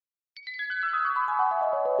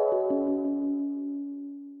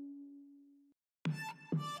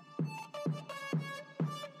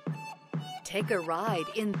Take a ride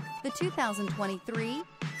in the 2023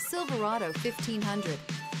 Silverado 1500.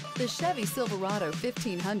 The Chevy Silverado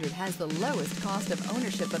 1500 has the lowest cost of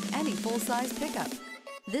ownership of any full-size pickup.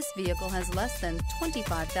 This vehicle has less than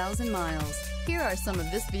 25,000 miles. Here are some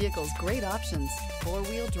of this vehicle's great options: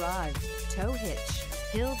 four-wheel drive, tow hitch,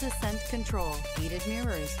 hill descent control, heated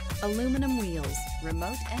mirrors, aluminum wheels,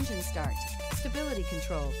 remote engine start, stability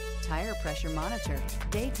control, tire pressure monitor,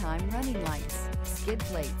 daytime running lights, skid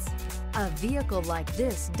plates. A vehicle like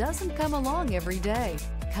this doesn't come along every day.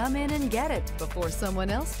 Come in and get it before someone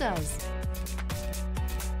else does.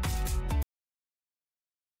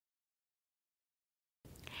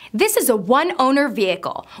 This is a one-owner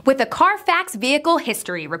vehicle with a Carfax Vehicle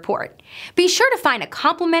History Report. Be sure to find a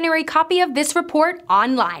complimentary copy of this report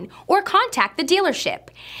online or contact the dealership.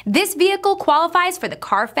 This vehicle qualifies for the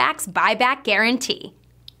Carfax Buyback Guarantee.